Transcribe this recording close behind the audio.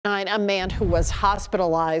A man who was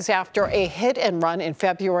hospitalized after a hit and run in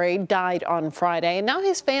February died on Friday, and now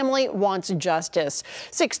his family wants justice.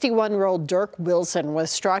 61-year-old Dirk Wilson was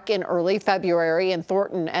struck in early February in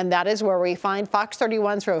Thornton, and that is where we find Fox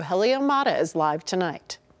 31's Rogelio is live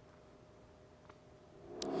tonight.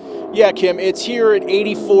 Yeah, Kim, it's here at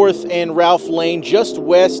 84th and Ralph Lane, just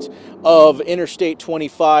west of Interstate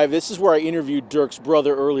 25. This is where I interviewed Dirk's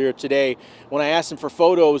brother earlier today. When I asked him for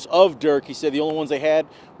photos of Dirk, he said the only ones they had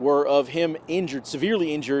were of him injured,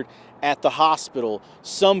 severely injured, at the hospital.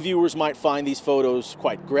 Some viewers might find these photos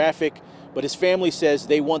quite graphic, but his family says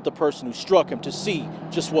they want the person who struck him to see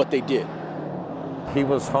just what they did. He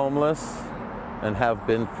was homeless and have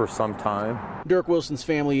been for some time. Dirk Wilson's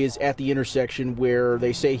family is at the intersection where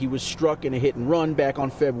they say he was struck in a hit and run back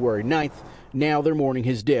on February 9th. Now they're mourning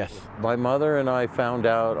his death. My mother and I found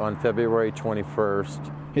out on February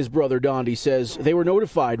 21st. His brother Dondi says they were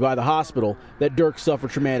notified by the hospital that Dirk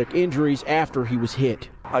suffered traumatic injuries after he was hit.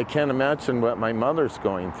 I can't imagine what my mother's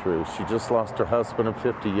going through. She just lost her husband of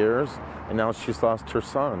 50 years, and now she's lost her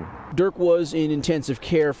son. Dirk was in intensive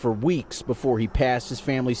care for weeks before he passed. His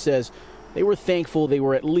family says they were thankful they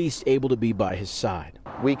were at least able to be by his side.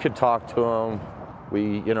 We could talk to him.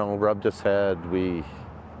 We, rubbed his head. We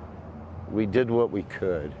did what we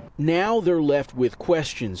could. Now they're left with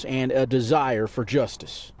questions and a desire for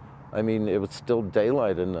justice. I mean, it was still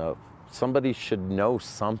daylight enough. Somebody should know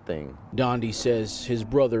something. Dondi says his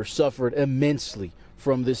brother suffered immensely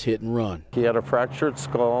from this hit and run. He had a fractured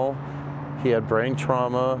skull. He had brain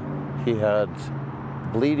trauma. He had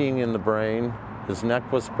bleeding in the brain. His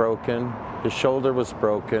neck was broken, his shoulder was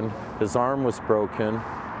broken, his arm was broken,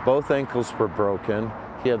 both ankles were broken,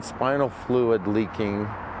 he had spinal fluid leaking,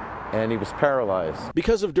 and he was paralyzed.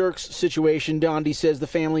 Because of Dirk's situation, Dondi says the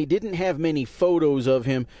family didn't have many photos of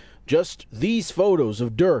him, just these photos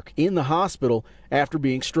of Dirk in the hospital after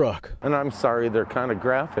being struck. And I'm sorry they're kind of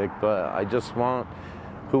graphic, but I just want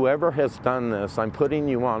whoever has done this, I'm putting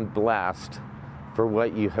you on blast for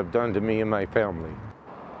what you have done to me and my family.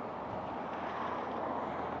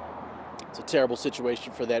 It's a terrible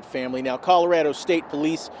situation for that family. Now, Colorado State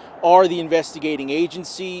Police are the investigating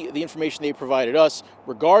agency. The information they provided us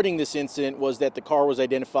regarding this incident was that the car was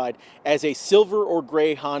identified as a silver or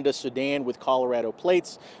gray Honda sedan with Colorado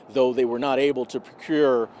plates, though they were not able to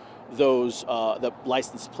procure those, the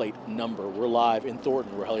license plate number. We're live in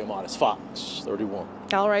Thornton. Rogelio, Fox 31.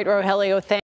 All right, Rogelio, thanks.